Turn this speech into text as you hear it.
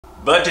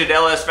Budget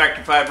LS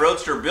Factory 5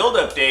 Roadster build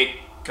update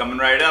coming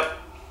right up.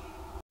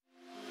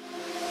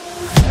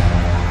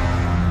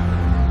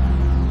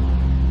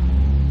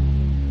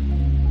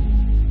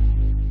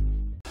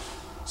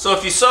 So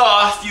if you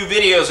saw a few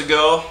videos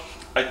ago,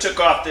 I took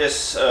off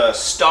this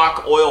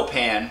stock oil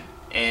pan,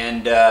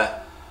 and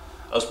I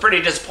was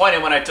pretty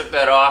disappointed when I took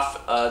that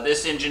off.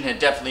 This engine had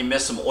definitely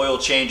missed some oil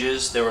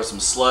changes. There was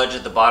some sludge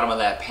at the bottom of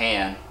that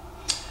pan.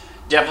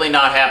 Definitely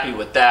not happy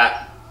with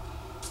that.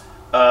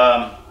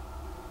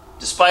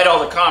 Despite all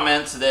the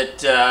comments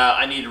that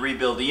I need to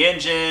rebuild the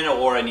engine,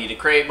 or I need a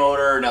crate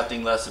motor,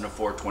 nothing less than a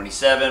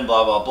 427,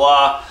 blah blah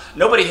blah,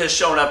 nobody has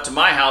shown up to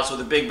my house with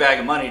a big bag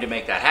of money to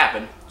make that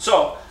happen.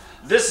 So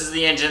this is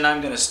the engine I'm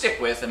going to stick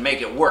with and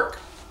make it work.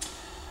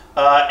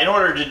 In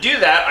order to do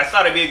that, I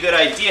thought it'd be a good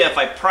idea if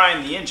I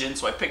prime the engine,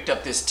 so I picked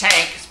up this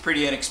tank. It's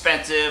pretty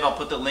inexpensive. I'll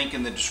put the link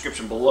in the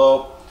description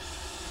below.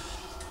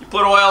 You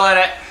put oil in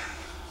it,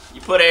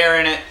 you put air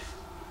in it,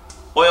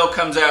 oil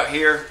comes out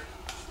here.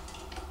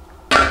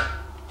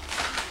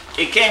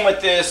 It came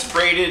with this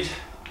braided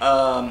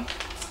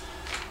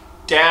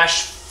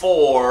dash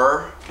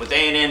 4 with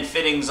A&N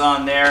fittings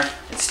on there.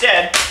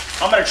 Instead,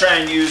 I'm going to try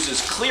and use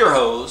this clear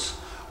hose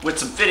with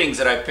some fittings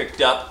that I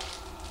picked up,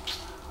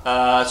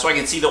 so I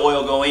can see the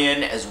oil go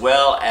in, as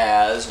well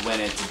as when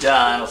it's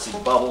done, I'll see the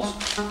bubbles.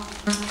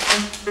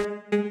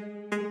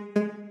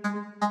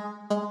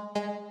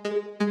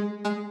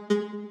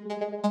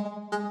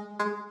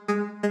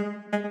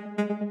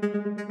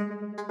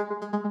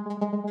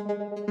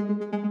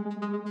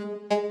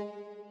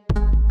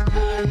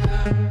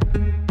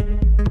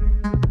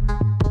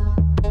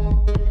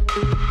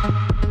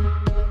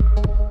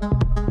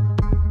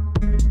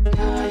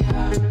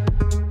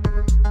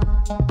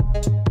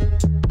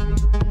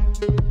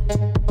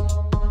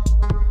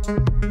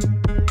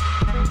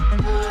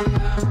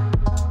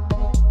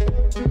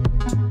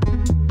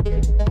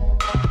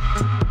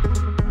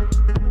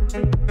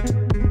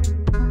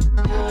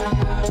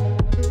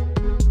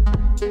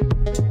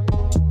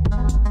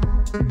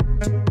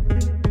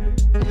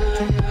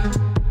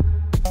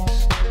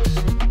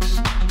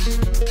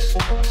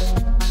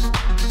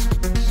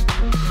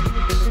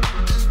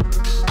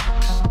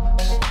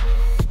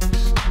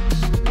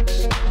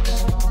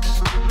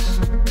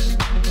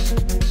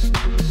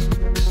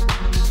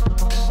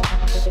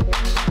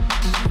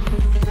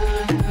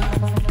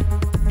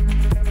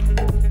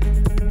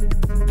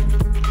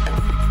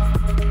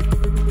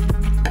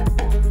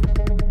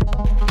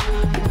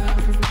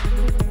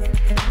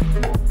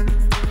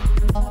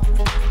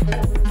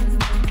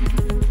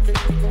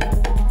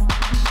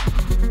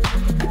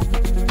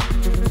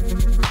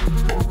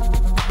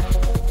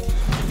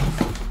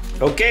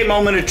 Okay,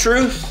 moment of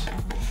truth.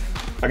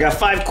 I got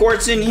 5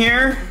 quarts in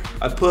here.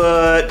 I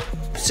put, it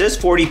says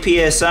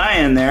 40 PSI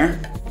in there.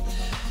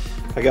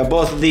 I got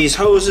both of these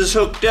hoses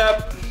hooked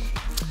up.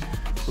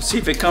 We'll see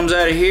if it comes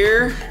out of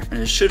here, and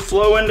it should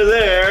flow into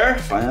there.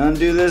 If I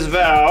undo this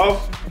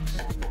valve.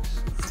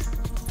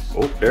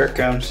 Oh, there it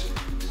comes.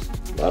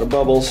 A lot of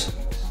bubbles.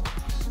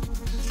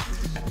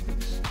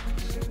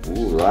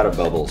 Ooh, a lot of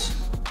bubbles.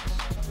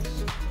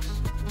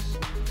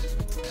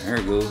 There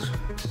it goes.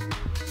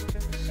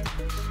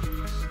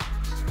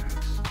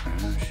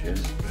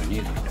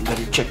 I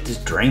better check this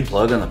drain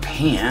plug on the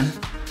pan.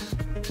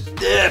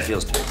 That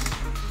feels good.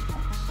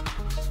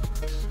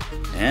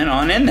 And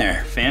on in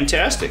there.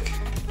 Fantastic.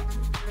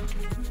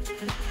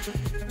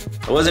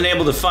 I wasn't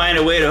able to find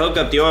a way to hook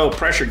up the oil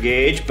pressure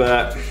gauge,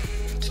 but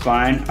it's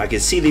fine. I can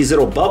see these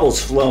little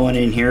bubbles flowing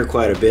in here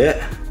quite a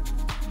bit.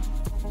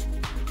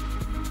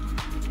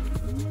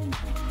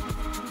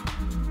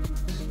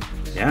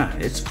 Yeah,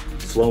 it's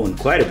flowing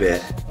quite a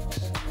bit.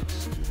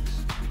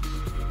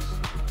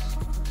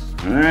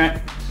 All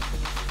right.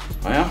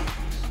 Well,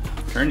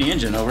 turn the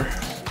engine over.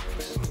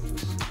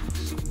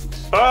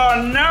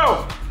 Oh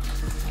no!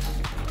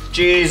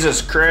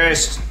 Jesus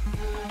Christ.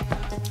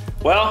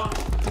 Well,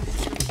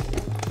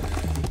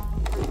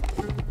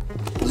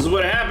 this is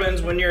what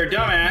happens when you're a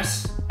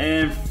dumbass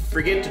and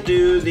forget to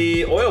do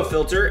the oil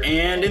filter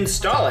and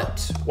install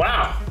it.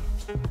 Wow.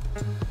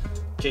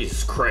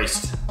 Jesus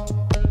Christ.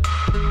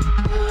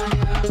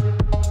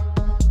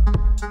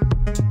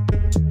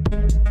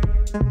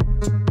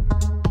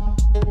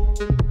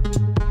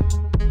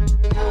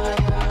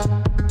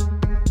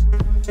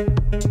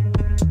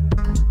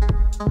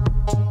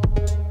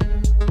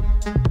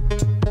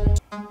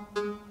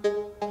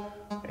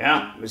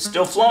 Yeah, it's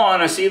still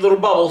flowing. I see little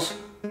bubbles.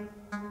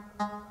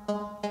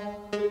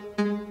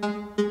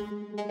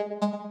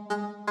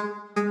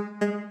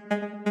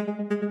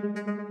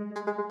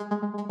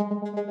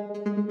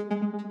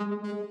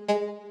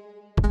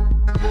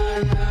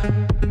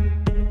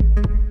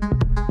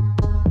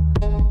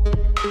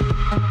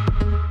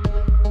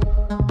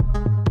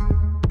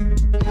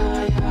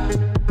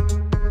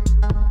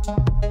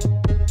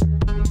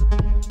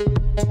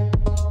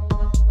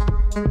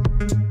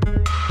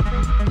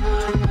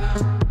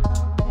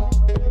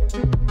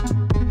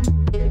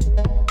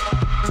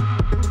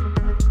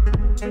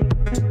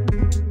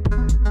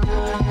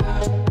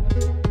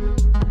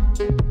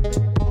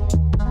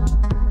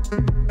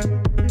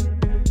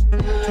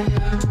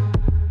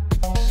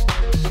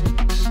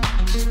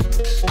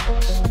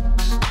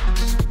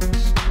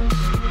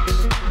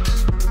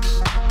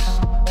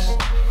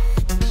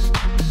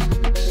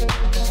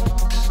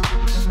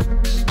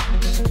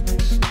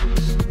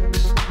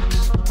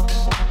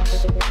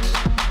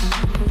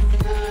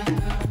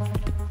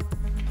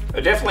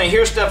 I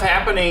hear stuff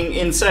happening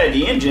inside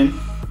the engine,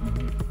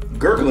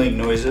 gurgling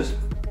noises.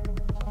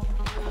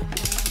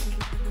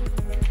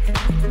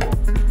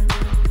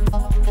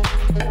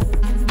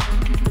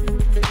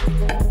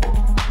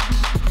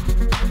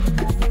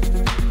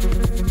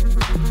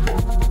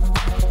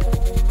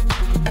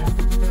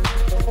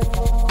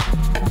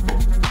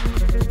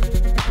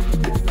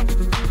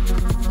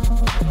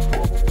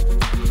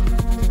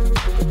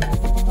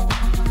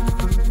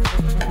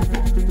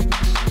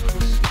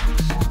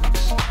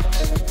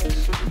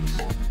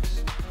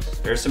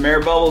 There's some air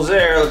bubbles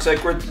there. Looks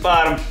like we're at the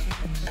bottom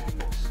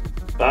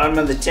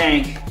of the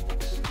tank.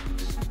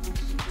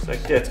 Looks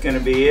like that's gonna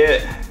be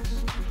it.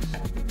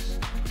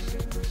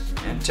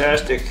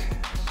 Fantastic.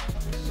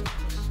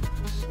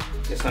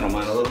 Guess I don't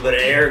mind a little bit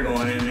of air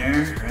going in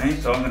there, right?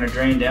 It's all gonna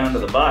drain down to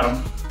the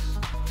bottom.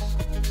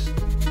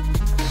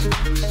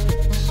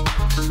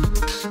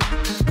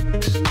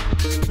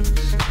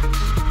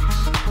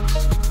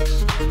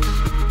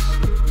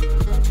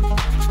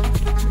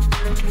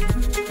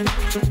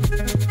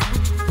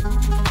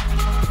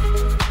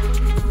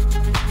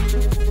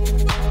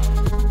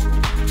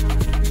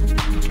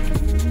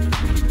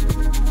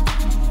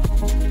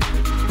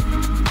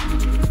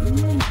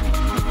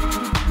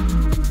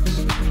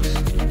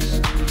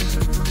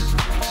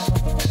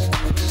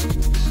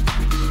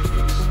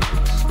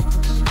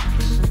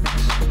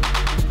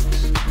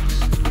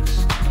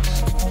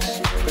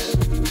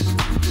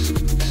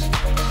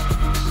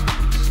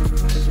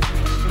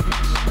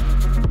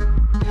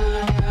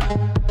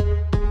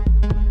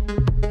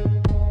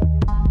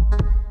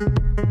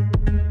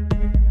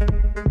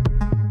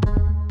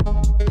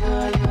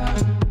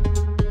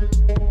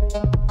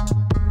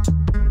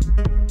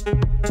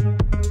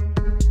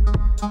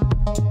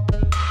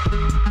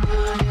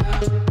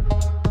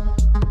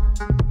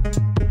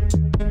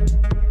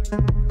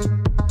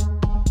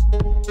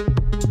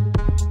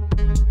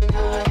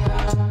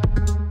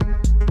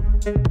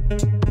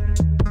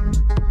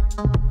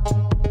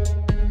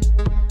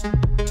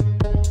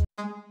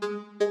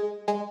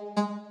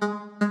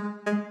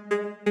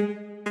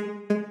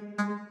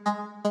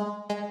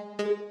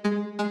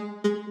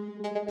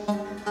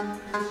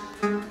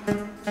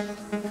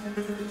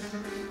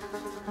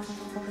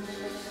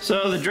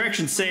 So the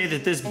directions say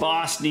that this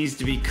boss needs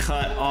to be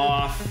cut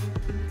off,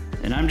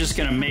 and I'm just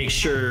gonna make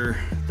sure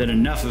that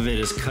enough of it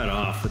is cut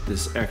off with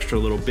this extra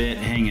little bit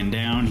hanging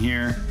down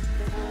here.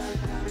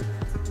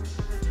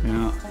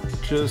 Yeah,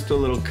 just a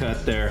little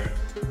cut there.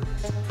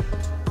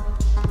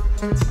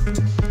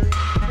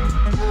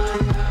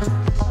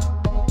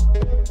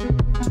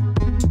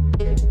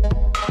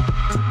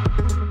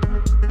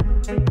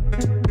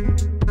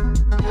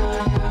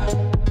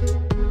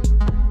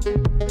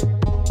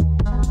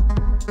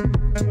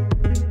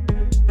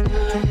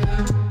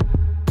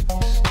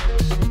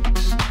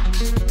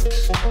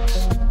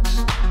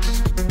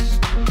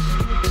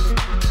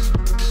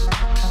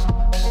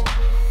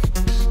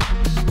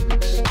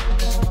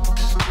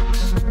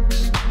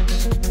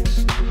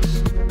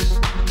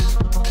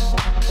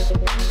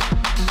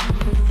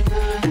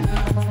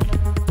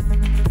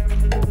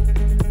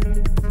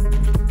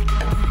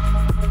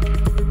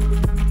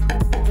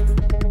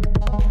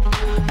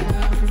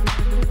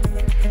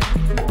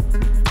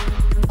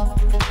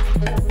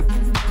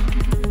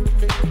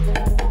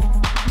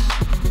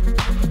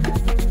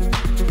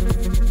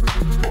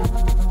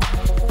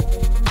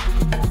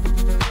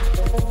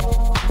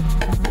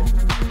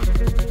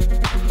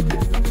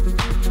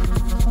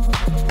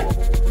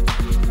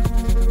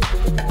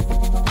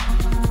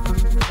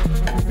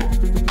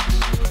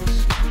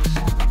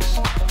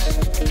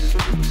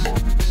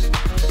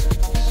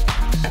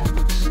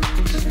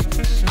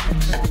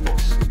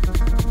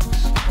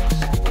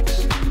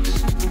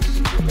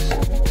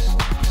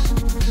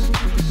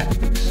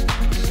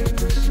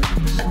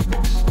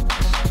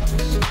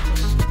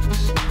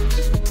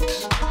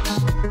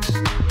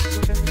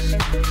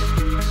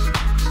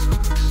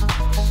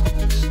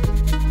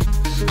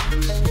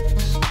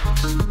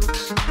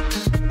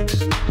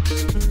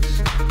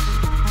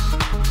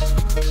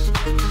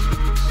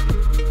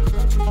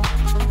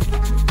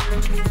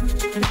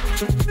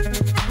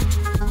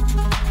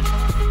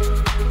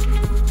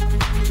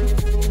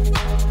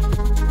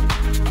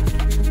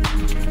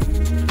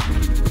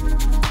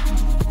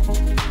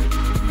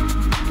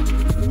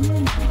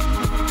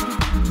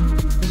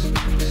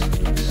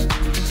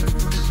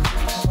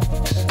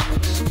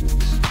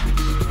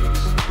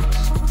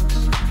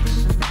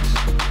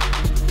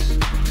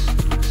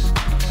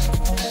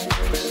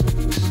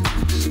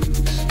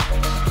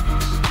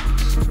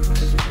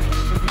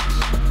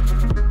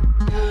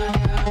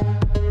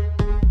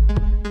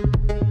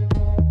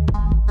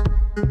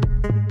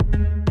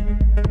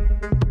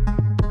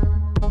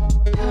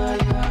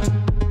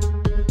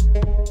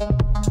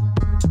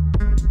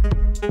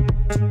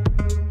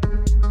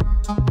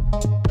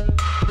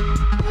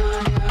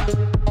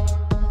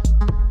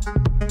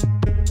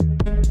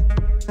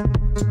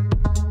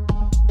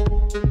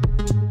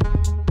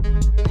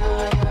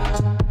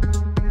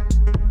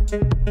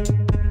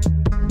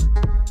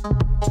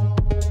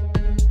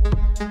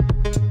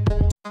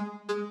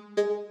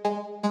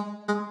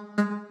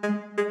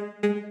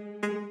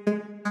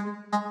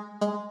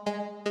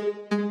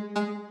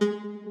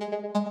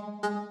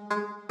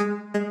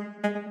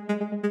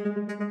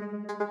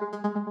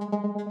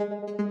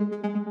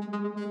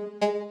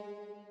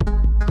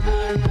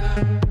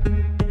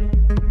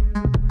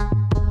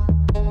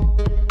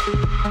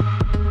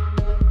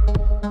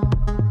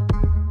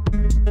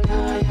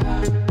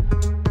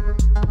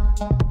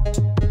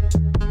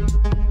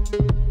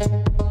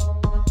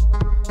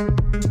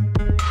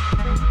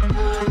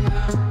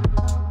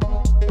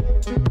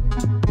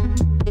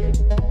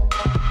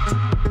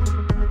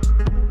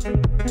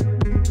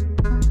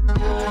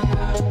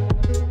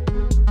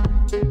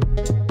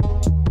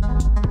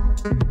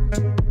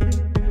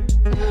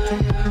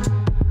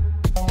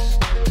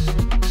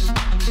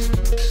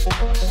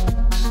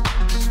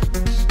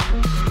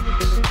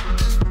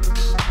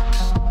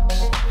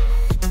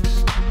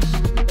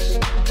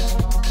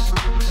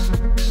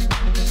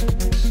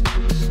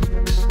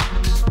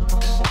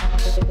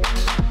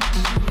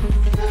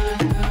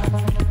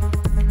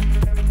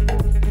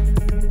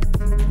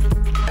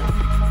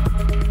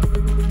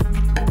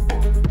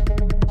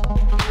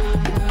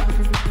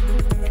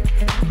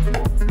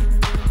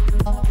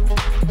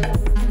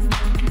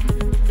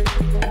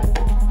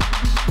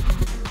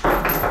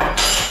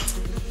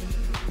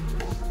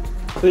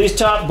 These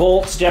top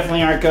bolts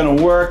definitely aren't going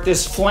to work.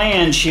 This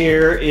flange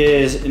here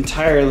is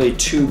entirely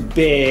too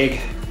big.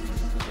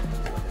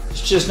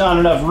 There's just not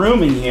enough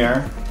room in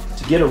here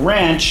to get a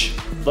wrench,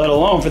 let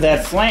alone for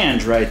that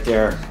flange right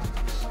there.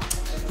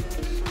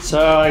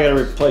 So I got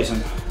to replace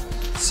them.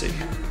 Let's see.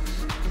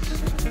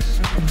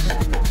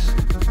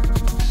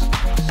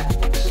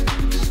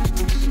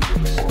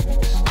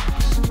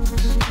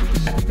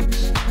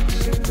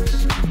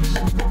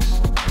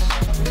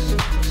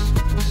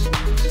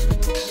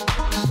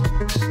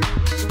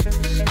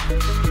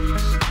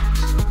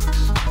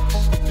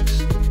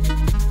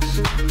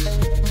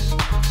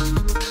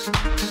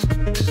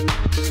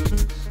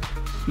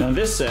 Now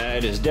this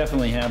side is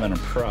definitely having a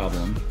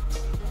problem.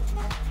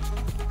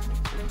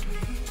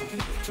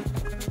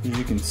 As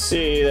you can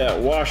see, that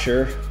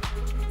washer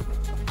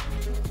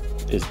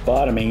is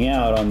bottoming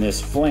out on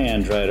this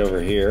flange right over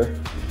here.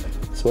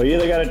 So you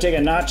either got to take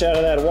a notch out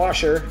of that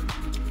washer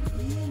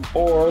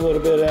or a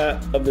little bit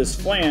of this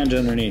flange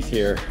underneath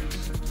here.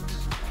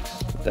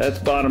 That's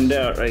bottomed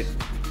out right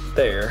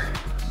there.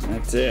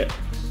 That's it.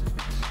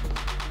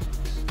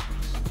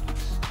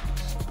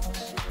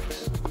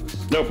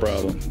 No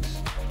problem.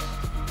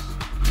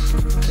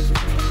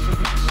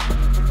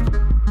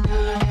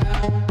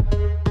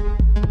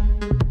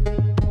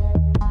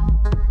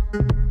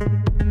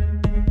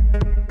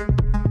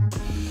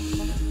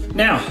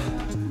 Now,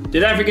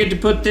 did I forget to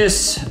put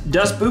this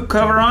dust boot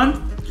cover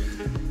on?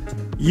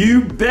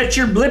 You bet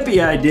your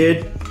blippy I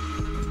did.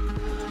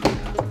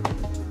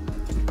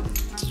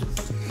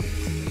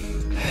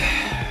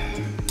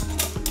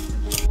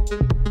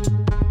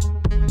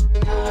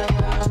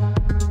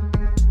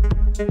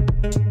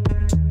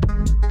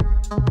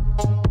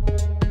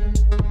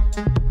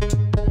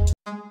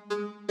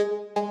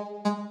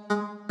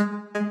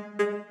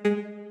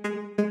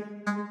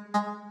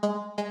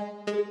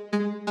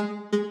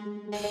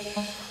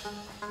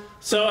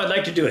 So I'd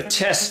like to do a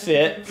test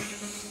fit.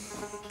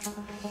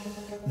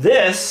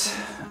 This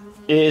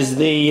is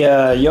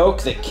the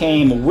yoke that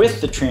came with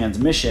the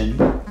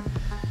transmission.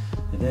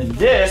 And then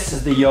this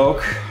is the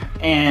yoke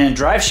and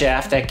drive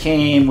shaft that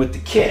came with the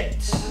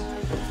kit.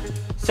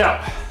 So,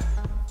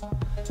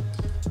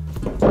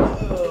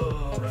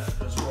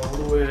 let's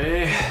roll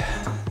away.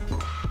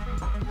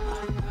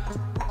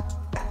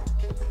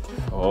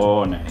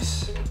 Oh,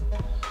 nice.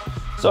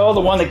 So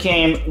the one that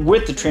came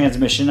with the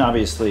transmission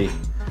obviously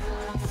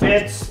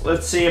fits.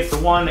 Let's see if the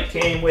one that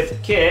came with the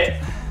kit,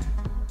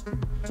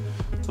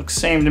 looks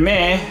the same to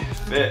me,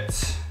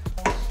 fits.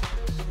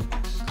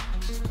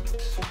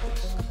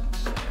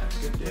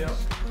 Good deal.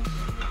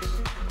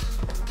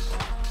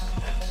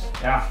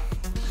 Yeah.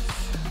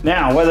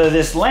 Now, whether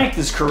this length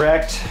is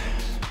correct,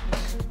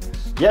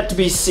 yet to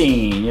be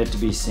seen, yet to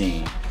be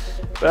seen.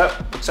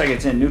 But looks like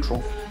it's in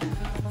neutral.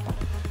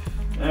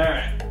 All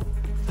right.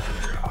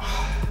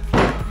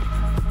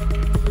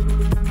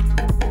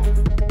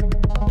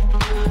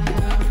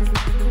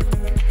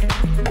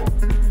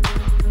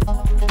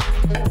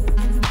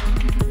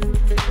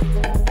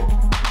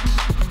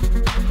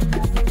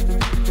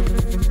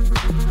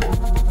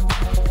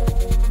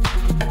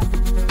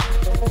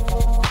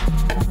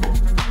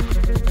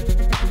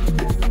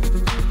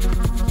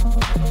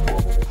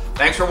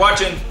 Thanks for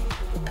watching.